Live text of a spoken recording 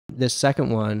this second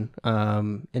one,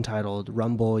 entitled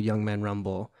Rumble, Young Men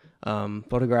Rumble,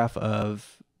 photograph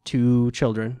of two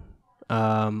children.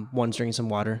 One's drinking some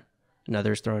water,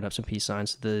 another's throwing up some peace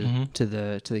signs to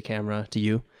the camera, to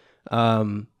you.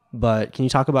 But can you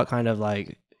talk about kind of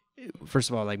like, first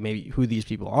of all, like maybe who these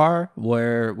people are,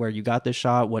 where you got this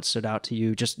shot, what stood out to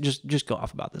you? Just go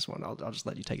off about this one. I'll just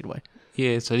let you take it away.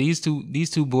 Yeah. So these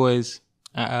two boys,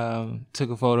 I took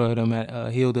a photo of them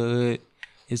at Heal the Hood.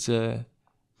 It's a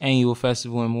annual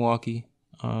festival in Milwaukee,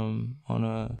 on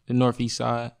the northeast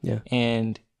side. Yeah.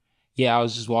 And yeah, I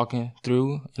was just walking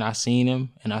through and I seen him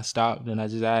and I stopped and I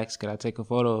just asked, could I take a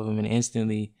photo of him? And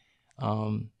instantly,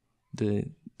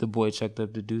 the boy chucked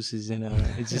up the deuces, and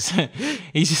it's just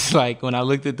he's just like, when I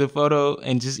looked at the photo,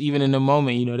 and just even in the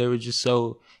moment, you know, they were just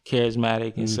so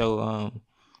charismatic and so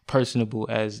personable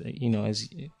as, you know, as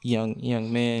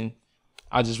young men.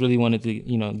 I just really wanted to,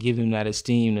 you know, give them that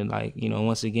esteem and, like, you know,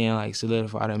 once again, like,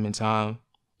 solidify them in time,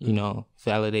 you know,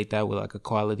 validate that with like a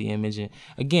quality image. And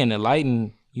again, the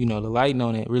lighting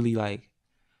on it really, like,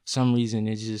 some reason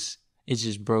it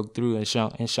just broke through and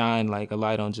shined like a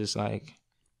light on just like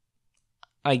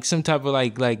some type of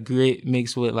like grit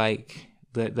mixed with like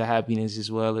the happiness, as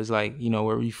well as, like, you know,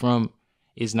 where we from,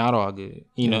 it's not all good,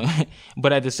 you know,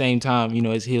 but at the same time, you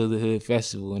know, it's Heal the Hood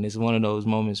Festival, and it's one of those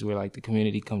moments where, like, the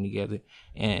community come together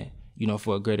and, you know,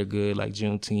 for a greater good, like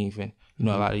Juneteenth and, you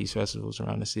know, a lot of these festivals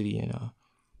around the city,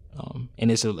 and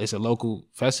it's a local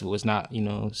festival. It's not, you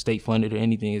know, state funded or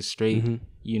anything. It's straight,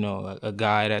 you know, a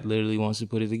guy that literally wants to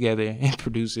put it together and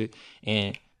produce it.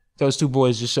 And those two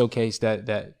boys just showcase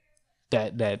that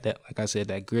like I said,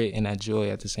 that grit and that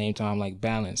joy at the same time, like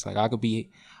balance. Like I could be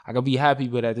happy,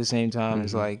 but at the same time,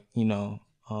 it's like, you know,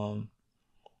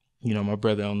 my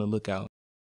brother on the lookout.